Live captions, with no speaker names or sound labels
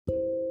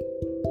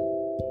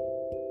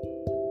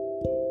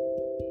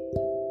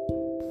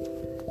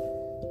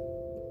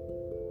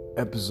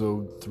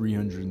Episode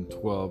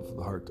 312 of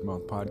the Heart to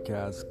Mouth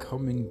podcast,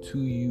 coming to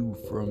you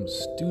from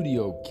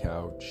studio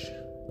couch,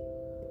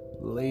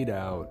 laid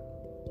out.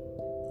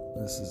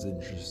 This is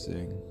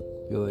interesting.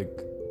 I feel like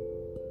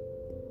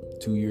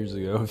 2 years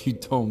ago, if you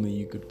told me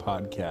you could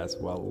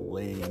podcast while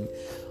laying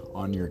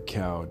on your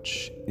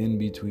couch in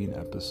between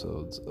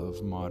episodes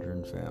of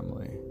Modern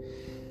Family,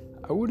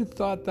 I would have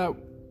thought that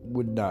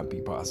would not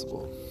be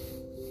possible.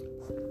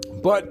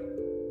 But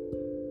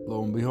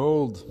lo and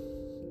behold,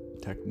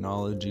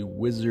 technology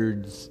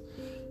wizards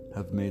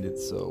have made it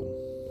so.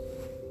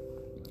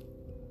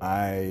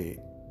 I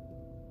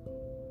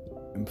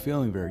am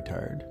feeling very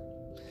tired.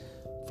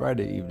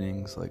 Friday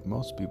evenings, like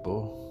most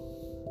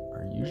people,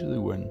 are usually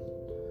when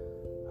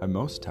I'm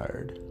most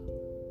tired.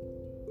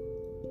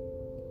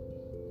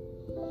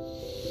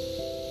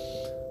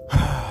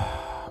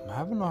 I'm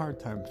having a hard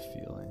time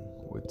feeling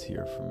what's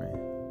here for me.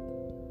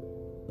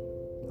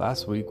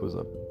 Last week was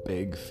a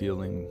big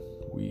feeling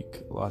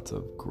week. Lots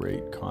of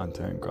great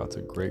content, lots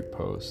of great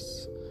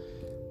posts.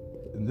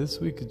 And this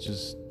week it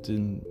just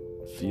didn't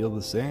feel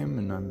the same,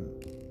 and I'm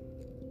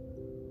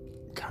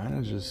kind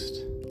of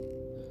just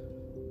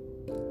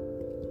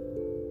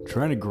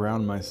trying to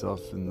ground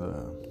myself in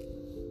the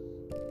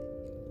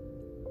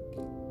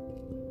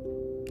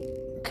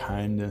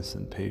kindness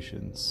and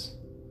patience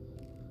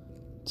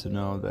to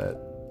know that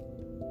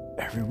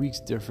every week's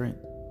different.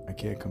 I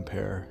can't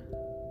compare.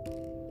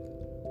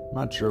 I'm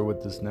not sure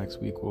what this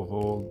next week will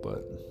hold,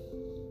 but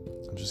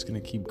I'm just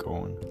going to keep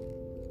going.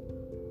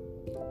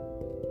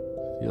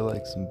 I feel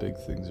like some big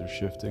things are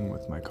shifting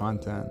with my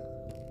content,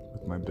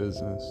 with my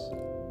business.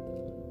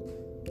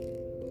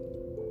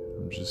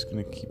 I'm just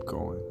going to keep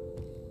going.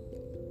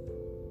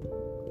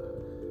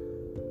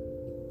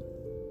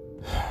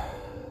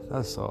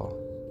 That's all.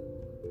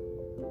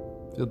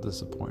 I feel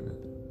disappointed.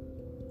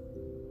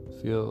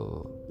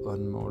 Feel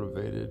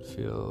unmotivated.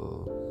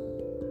 Feel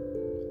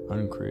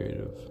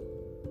uncreative.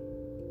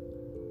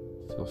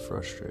 Feel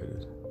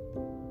frustrated.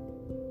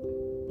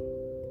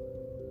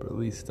 But at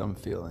least I'm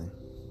feeling.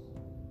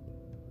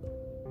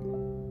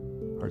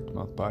 Heart to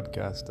Mouth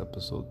Podcast,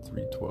 episode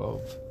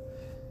 312.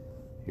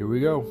 Here we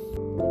go.